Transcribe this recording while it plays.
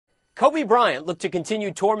Kobe Bryant looked to continue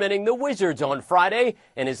tormenting the Wizards on Friday.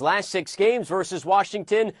 In his last 6 games versus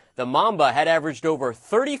Washington, the Mamba had averaged over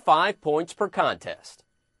 35 points per contest.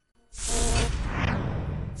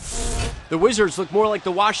 The Wizards look more like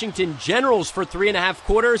the Washington Generals for 3.5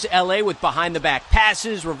 quarters. LA with behind-the-back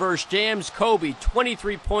passes, reverse jams. Kobe,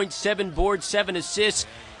 23 points, 7 boards, 7 assists.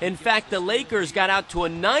 In fact, the Lakers got out to a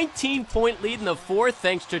 19-point lead in the fourth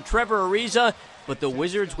thanks to Trevor Ariza, but the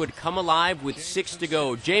Wizards would come alive with 6 to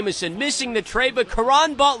go. Jamison missing the tray, but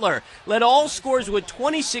Caron Butler led all scores with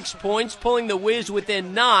 26 points, pulling the Wiz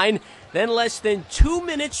within 9. Then less than 2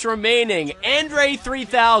 minutes remaining. Andre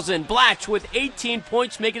 3000, Blatch with 18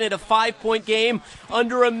 points, making it a 5-point game.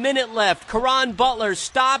 Under a minute left, Caron Butler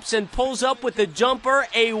stops and pulls up with the jumper.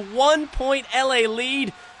 A 1-point LA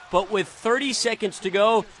lead. But with 30 seconds to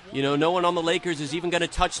go, no one on the Lakers is even going to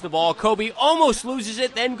touch the ball. Kobe almost loses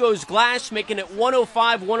it, then goes glass, making it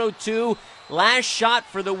 105-102. Last shot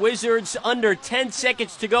for the Wizards, under 10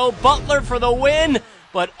 seconds to go. Butler for the win,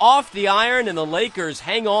 but off the iron, and the Lakers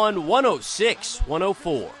hang on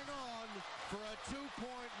 106-104.